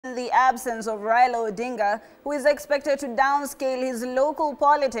in the absence of Raila Odinga, who is expected to downscale his local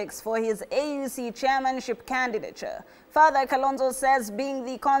politics for his AUC chairmanship candidature. Father Kalonzo says, being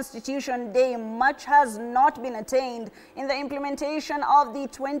the Constitution Day, much has not been attained in the implementation of the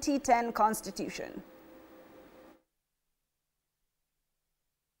 2010 Constitution.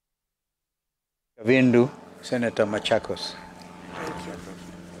 Vindu, Senator Machakos.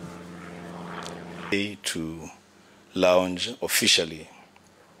 To launch officially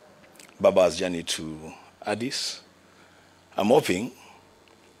BAMBA's journey to Addis. I'm hoping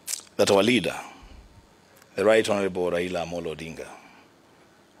that our leader, the Right Honorable Raila Odinga,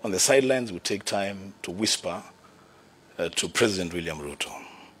 on the sidelines will take time to whisper to President William Ruto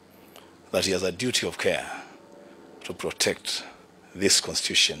that he has a duty of care to protect this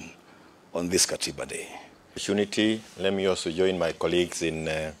Constitution on this Katiba Day. Opportunity, let me also join my colleagues in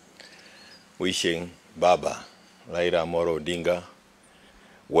wishing Baba, Raila Odinga,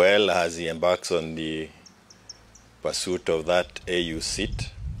 well as he embarks on the pursuit of that AU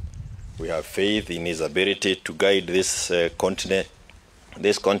seat. We have faith in his ability to guide this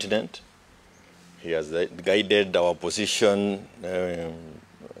continent. He has guided our opposition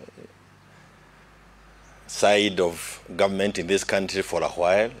side of government in this country for a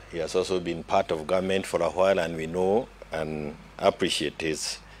while. He has also been part of government for a while, and we know and appreciate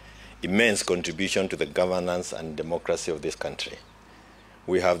his immense contribution to the governance and democracy of this country.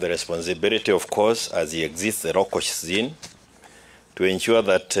 We have the responsibility, of course, as he exits the Rokosh scene, to ensure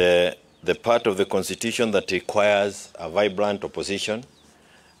that the part of the Constitution that requires a vibrant opposition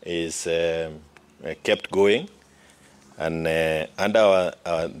is kept going. And under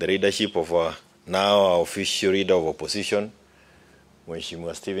the leadership of our official leader of opposition,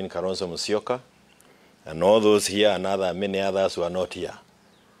 Mheshimiwa Stephen Kalonzo Musyoka, and all those here and many others who are not here.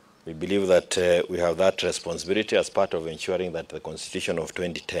 We believe that we have that responsibility as part of ensuring that the Constitution of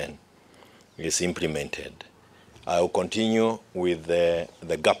 2010 is implemented. I will continue with the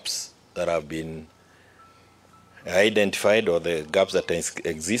gaps that have been identified, or the gaps that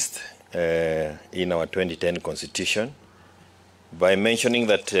exist in our 2010 Constitution, by mentioning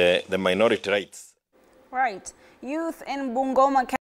that the minority rights. Right. Youth in Bungoma